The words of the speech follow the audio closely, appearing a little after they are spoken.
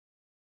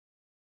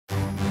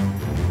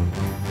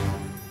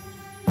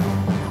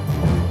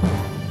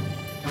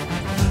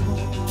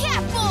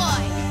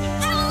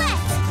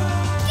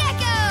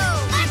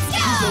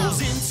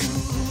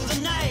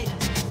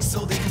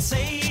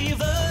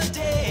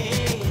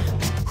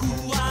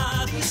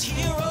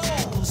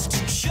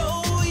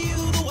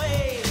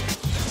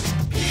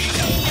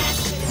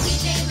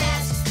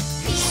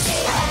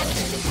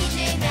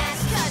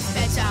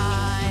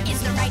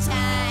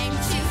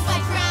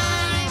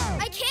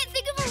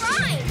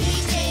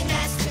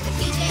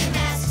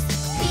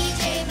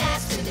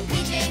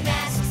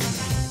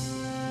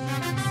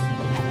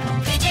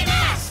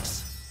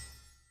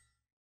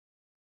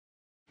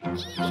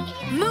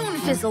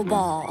fizzle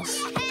balls.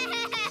 Yay!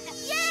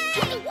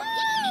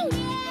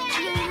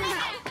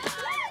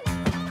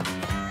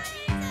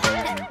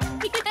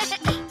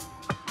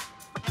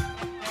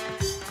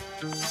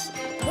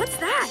 What's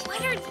that?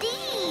 What are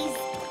these?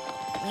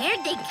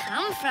 Where'd they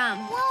come from?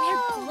 Whoa,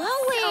 They're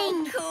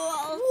glowing. so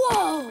cool.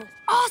 Whoa!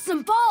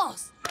 Awesome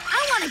balls!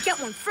 I want to get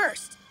one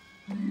first.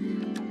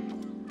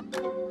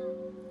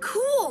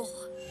 Cool.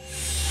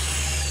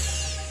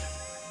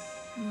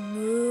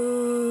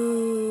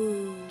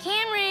 Moo.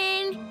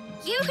 Cameron!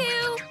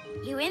 Yoo-hoo!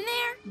 You in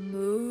there?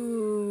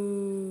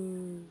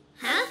 Moo.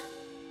 Huh?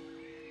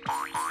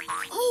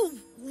 Oh,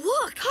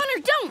 look!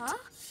 Connor, don't! Huh?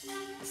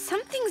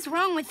 Something's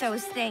wrong with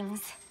those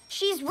things.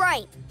 She's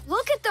right.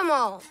 Look at them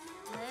all.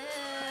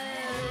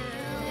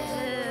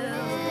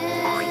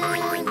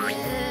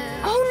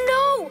 Oh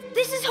no!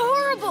 This is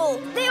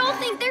horrible! They all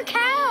think they're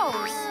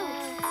cows!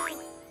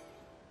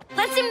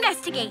 Let's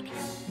investigate.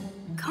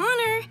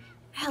 Connor,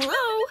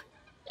 hello?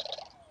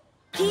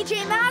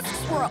 PJ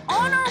Masks, we're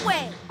on our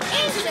way.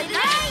 Into the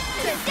night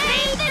to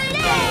save the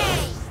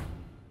day!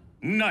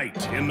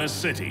 Night in the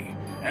city,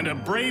 and a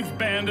brave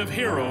band of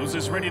heroes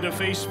is ready to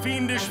face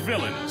fiendish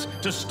villains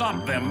to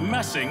stop them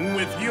messing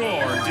with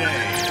your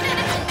day.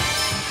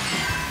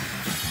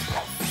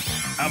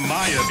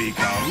 Amaya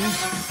becomes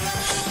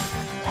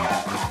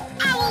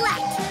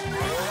Owlette!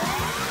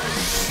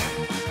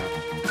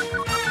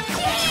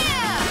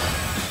 Yeah!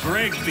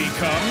 Greg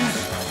becomes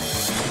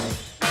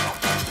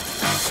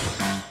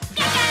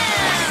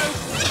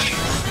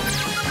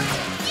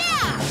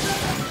Yeah!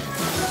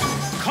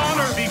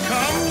 Connor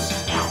becomes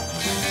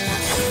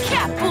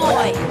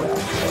Catboy!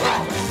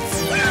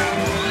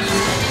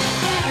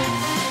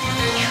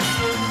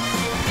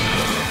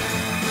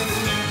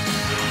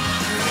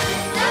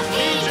 The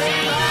PJ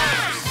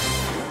Masks!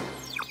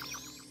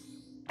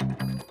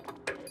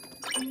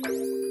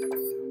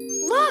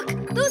 Look!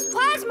 Those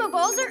plasma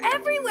balls are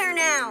everywhere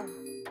now!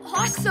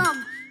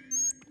 Awesome!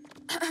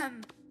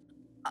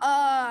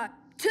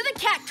 To the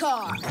cat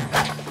car!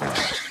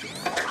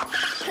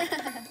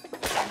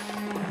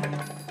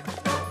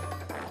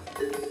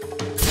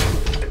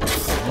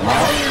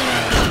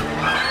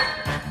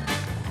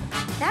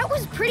 That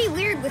was pretty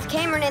weird with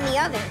Cameron and the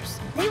others.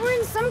 They were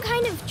in some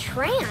kind of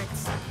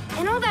trance.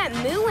 And all that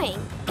mooing.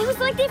 It was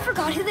like they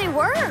forgot who they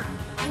were.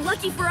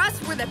 Lucky for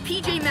us, we're the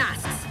PJ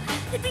Masks.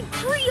 It'd be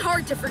pretty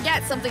hard to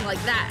forget something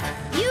like that.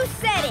 You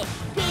said it.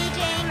 PJ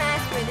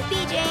Masks, we're the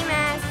PJ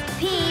Masks.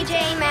 PJ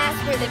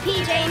Masks, we're the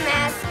PJ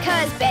Masks.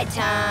 'Cause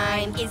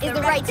bedtime is the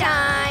right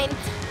time.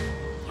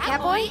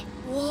 Catboy?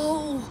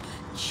 Whoa!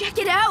 Check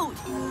it out!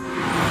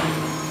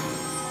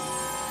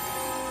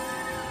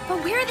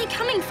 But where are they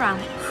coming from?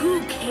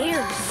 Who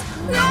cares?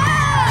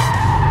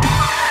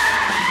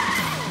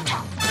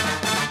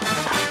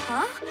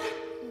 Huh?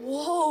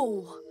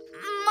 Whoa!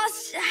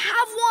 Must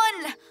have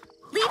one!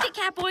 Leave it,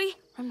 Catboy.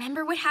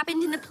 Remember what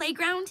happened in the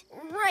playground?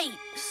 Right,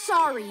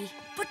 sorry.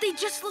 But they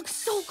just look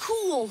so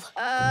cool.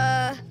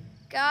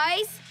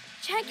 Guys,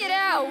 check it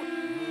out.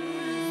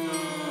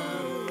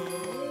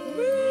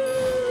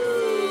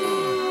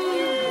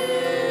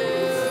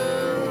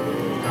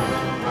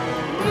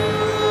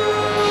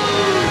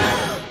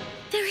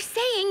 They're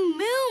saying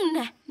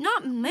moon,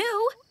 not moo.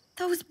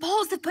 Those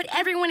balls have put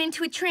everyone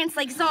into a trance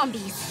like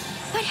zombies.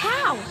 But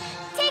how?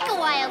 Take a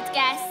wild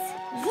guess.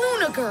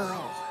 Luna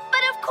Girl.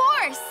 But of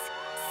course.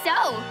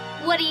 So,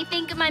 what do you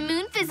think of my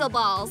moon fizzle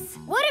balls?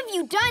 What have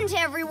you done to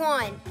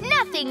everyone?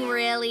 Nothing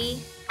really.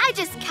 I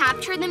just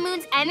captured the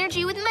moon's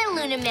energy with my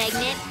Luna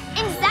magnet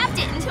and zapped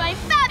it into my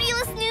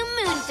fabulous new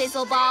moon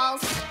fizzle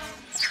balls.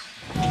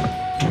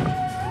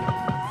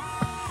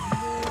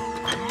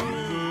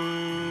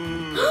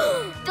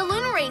 The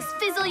Luna rays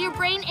fizzle your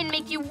brain and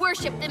make you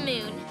worship the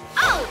moon.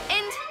 Oh,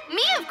 and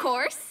me, of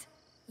course.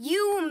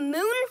 You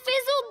moon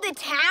fizzled the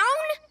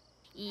town?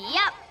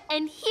 Yep,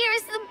 and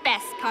here's the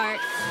best part.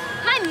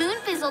 My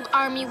moon-fizzled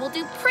army will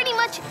do pretty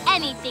much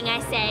anything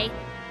I say.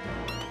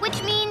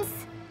 Which means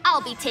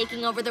I'll be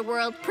taking over the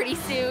world pretty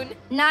soon.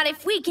 Not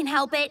if we can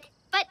help it.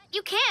 But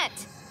you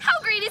can't. How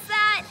great is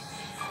that?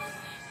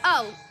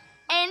 Oh,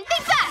 and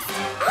think fast!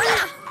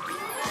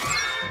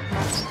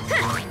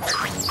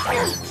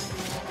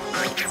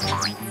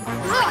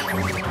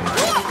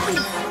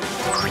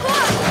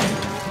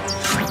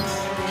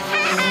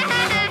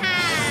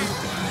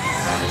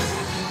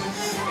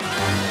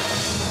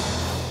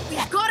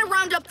 We've got to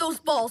round up those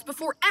balls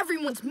before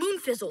everyone's moon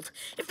fizzled.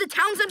 If the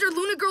town's under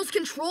Luna Girl's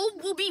control,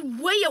 we'll be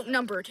way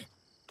outnumbered.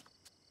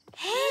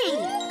 Hey,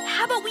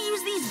 how about we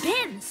use these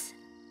bins?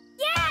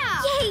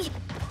 Yeah! Yay!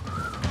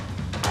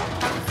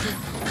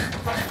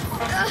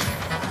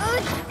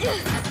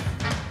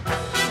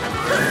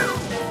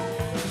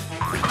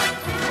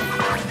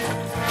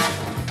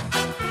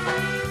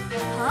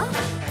 Huh?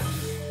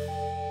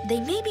 They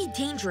may be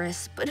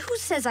dangerous, but who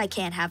says I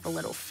can't have a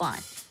little fun?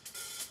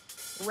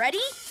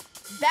 Ready?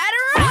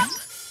 Batter up!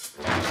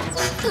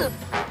 Boom!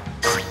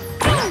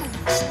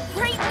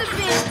 Right in the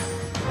bin!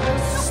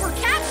 Super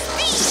cat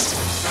speed!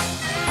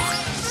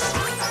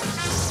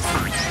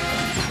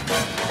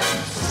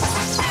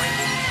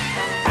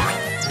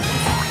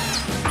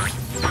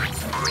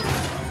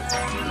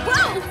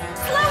 Whoa!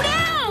 Slow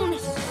down!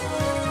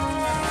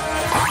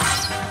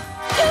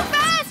 Too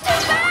fast! Too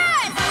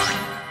fast!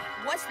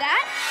 What's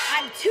that?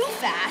 I'm too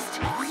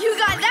fast. You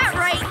got that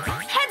right.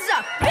 Heads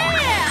up.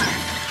 Bam!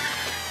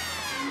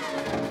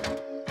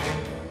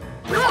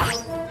 Ugh.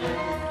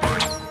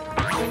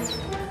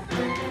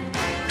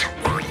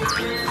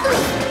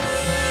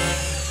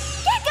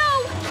 Gecko!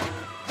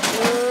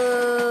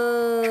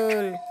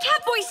 Moon.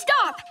 Catboy,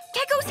 stop!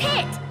 Gecko's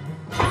hit!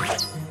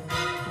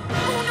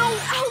 Oh no,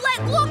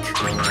 Owlette, look!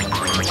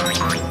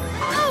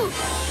 Oh,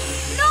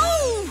 no!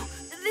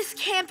 This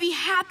can't be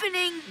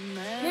happening.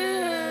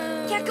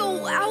 Gecko,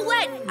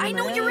 Owlette, I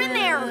know you're in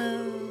there.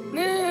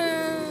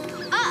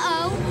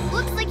 Uh-oh.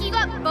 Looks like you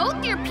got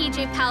both your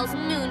PJ pals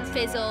moon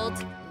fizzled.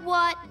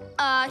 What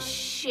a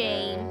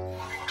shame.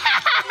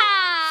 Ha ha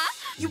ha!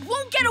 You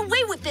won't get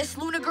away with this,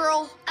 Luna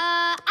Girl.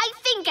 I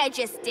think I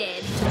just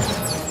did.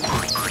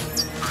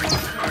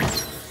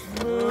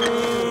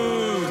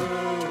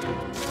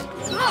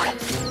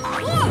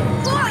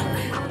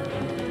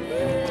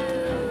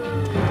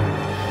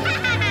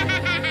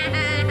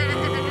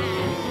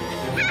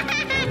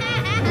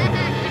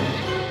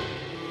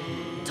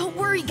 Don't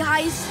worry,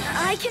 guys.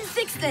 I can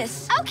fix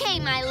this. Okay,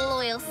 my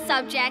loyal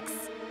subjects.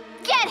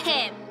 Get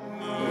him!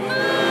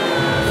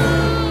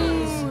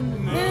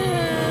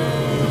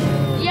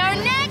 You're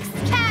next,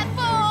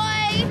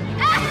 Catboy!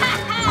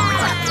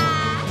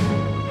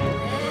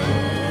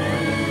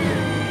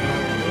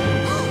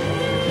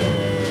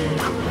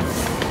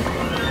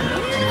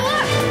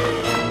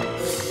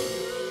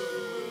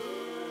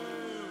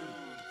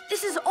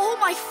 This is all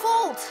my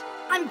fault.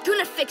 I'm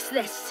gonna fix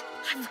this.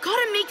 I've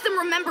gotta make them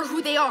remember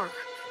who they are.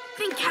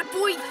 Think,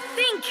 Catboy,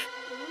 think.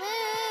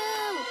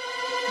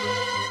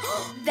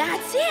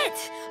 That's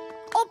it!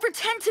 I'll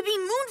pretend to be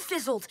moon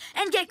fizzled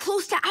and get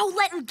close to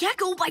Owlette and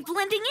Gecko by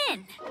blending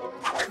in.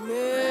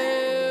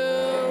 Moon.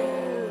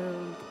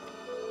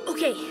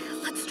 Okay,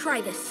 let's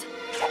try this.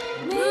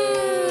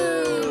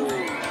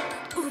 Moon.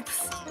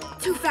 Oops,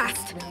 too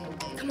fast.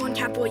 Come on,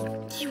 Catboy,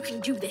 you can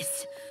do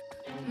this.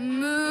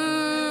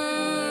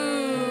 Moon.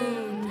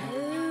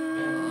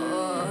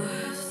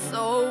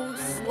 So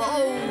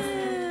slow.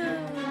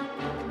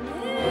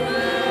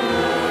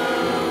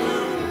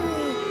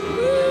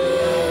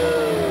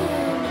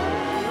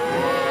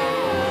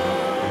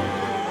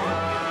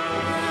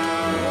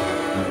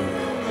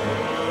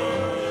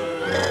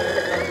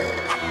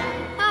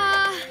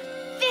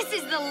 This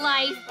is the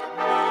life.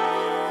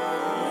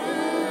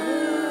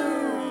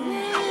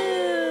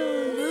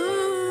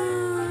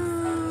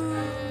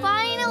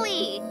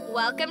 Finally!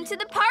 Welcome to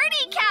the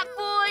party,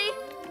 Catboy!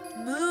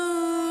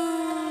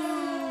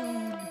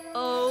 Moon.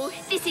 Oh,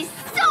 this is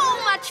so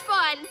much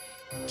fun!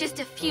 Just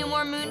a few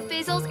more moon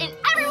fizzles and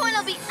everyone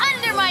will be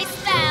under my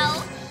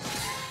spell!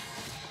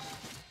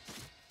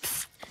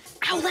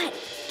 Owlette,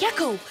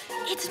 Gecko,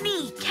 it's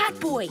me,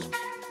 Catboy.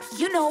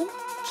 You know,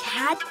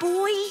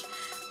 Catboy.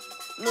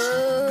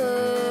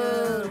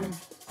 Moon.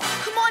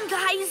 Come on,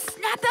 guys,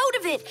 snap out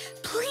of it,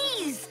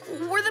 please.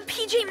 We're the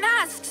PJ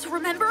Masks,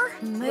 remember?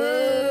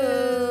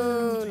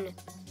 Moon.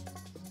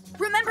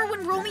 Remember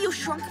when Romeo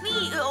shrunk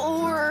me,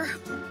 or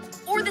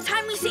the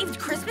time we saved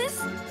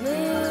Christmas?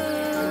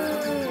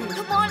 Moon.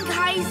 Come on,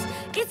 guys,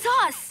 it's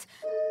us.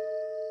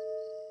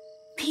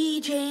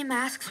 PJ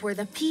Masks, we're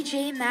the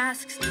PJ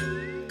Masks.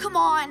 Come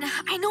on,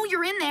 I know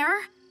you're in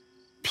there.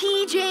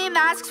 PJ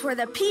Masks, we're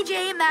the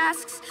PJ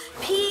Masks.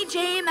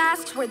 PJ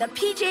Masks, we're the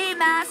PJ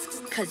Masks.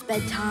 'Cause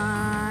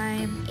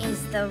bedtime Is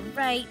the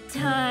right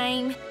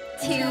time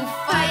to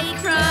fight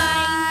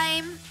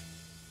crime.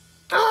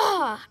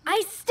 Oh,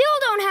 I still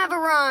don't have a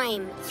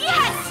rhyme.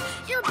 Yes!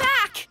 You're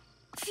back!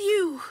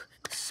 Phew.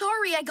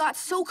 Sorry I got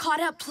so caught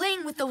up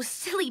playing with those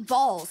silly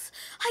balls.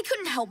 I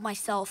couldn't help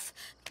myself.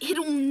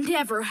 It'll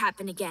never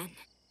happen again.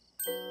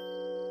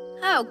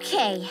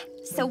 Okay,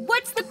 so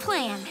what's the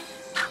plan?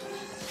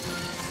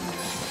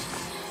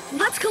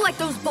 Let's collect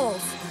those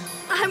balls.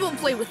 I won't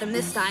play with them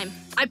this time.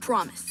 I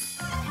promise.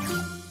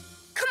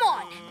 Come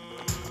on.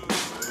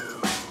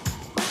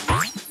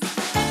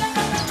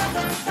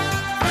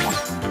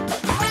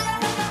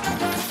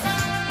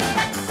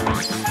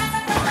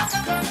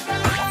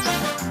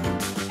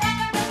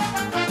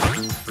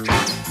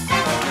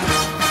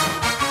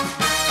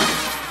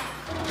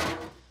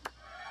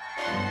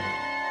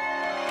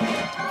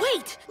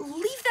 Wait,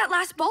 leave that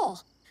last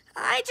ball.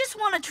 I just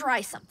want to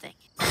try something.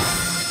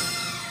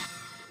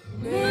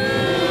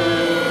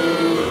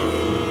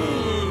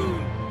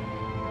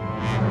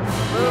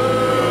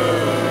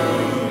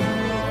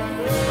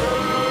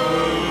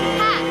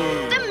 Ha!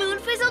 The moon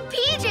fizzled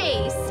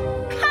PJs!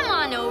 Come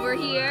on over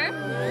here.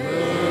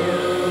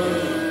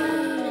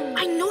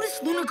 I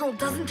noticed Luna Girl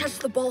doesn't touch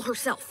the ball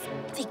herself.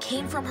 They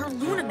came from her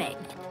Luna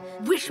magnet.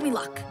 Wish me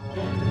luck.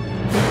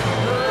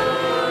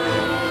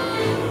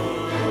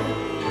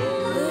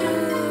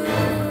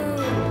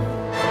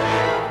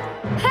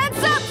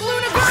 Heads up,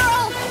 Luna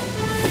Girl!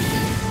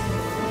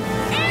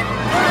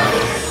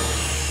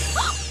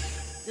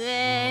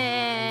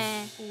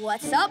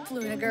 What's up,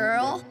 Luna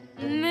Girl?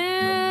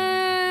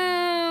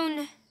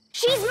 Moon.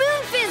 She's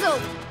moon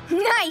fizzled.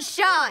 Nice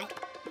shot!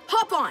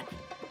 Hop on.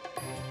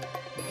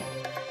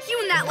 You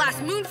and that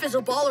last moon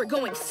fizzle ball are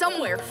going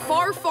somewhere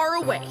far, far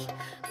away.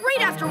 Right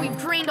after we've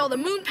drained all the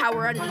moon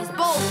power out of these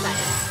balls, that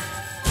is.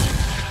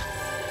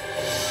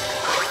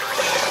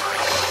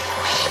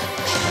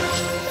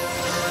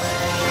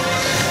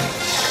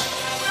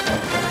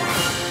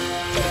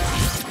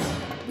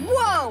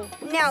 Whoa!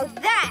 Now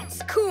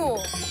that's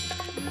cool!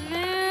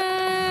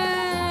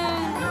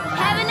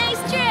 Have a nice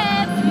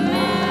trip!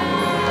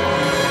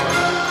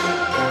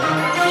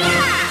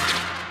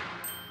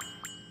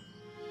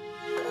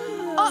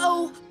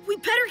 Uh-oh, we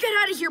better get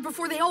out of here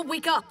before they all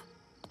wake up.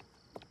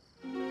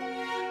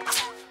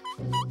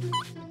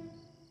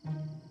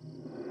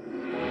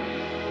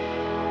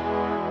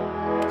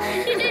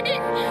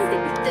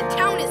 The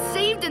town is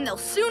saved and they'll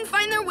soon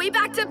find their way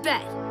back to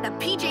bed. The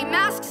PJ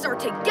Masks are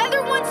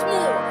together once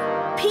more.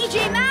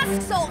 PJ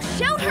Masks all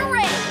shout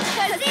hooray!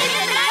 'Cause in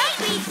the